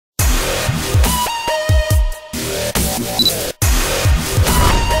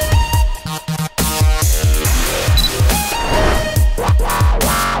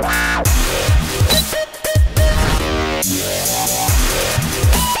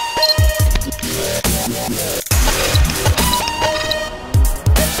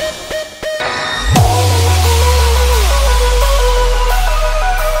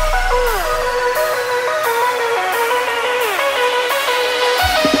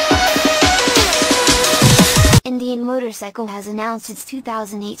Indian Motorcycle has announced its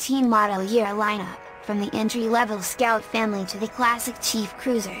 2018 model year lineup, from the entry-level Scout family to the classic Chief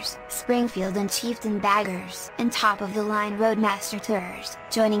Cruisers, Springfield and Chieftain baggers, and top-of-the-line Roadmaster Tourers.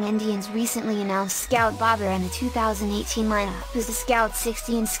 Joining Indian's recently announced Scout bobber in the 2018 lineup is the Scout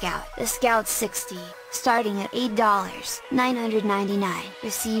 60 and Scout. The Scout 60, starting at $8,999,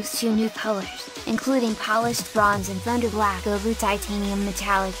 receives 2 new colors, including polished bronze and thunder black over titanium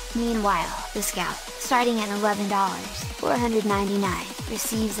metallic. Meanwhile, the Scout, starting at $11,499,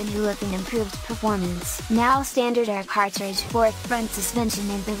 receives a new look and improved performance. Now standard air cartridge fork front suspension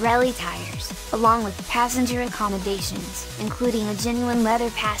and Pirelli tires, along with passenger accommodations, including a genuine leather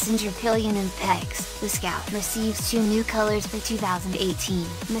passenger pillion and pegs. The Scout receives 2 new colors for 2018,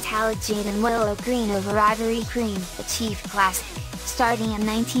 metallic jade and willow green over ivory cream. The Chief Classic, starting at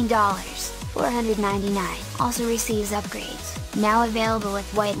 $19,499, also receives upgrades, now available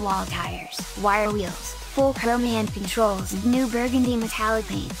with white wall tires, wire wheels, full chrome hand controls and new burgundy metallic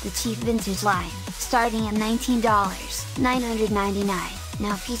paint. The Chief Vintage line, starting at $19,999,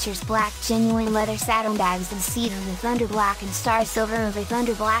 now features black genuine leather saddlebags and seat over thunder black and star silver over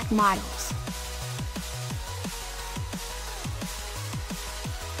thunder black models.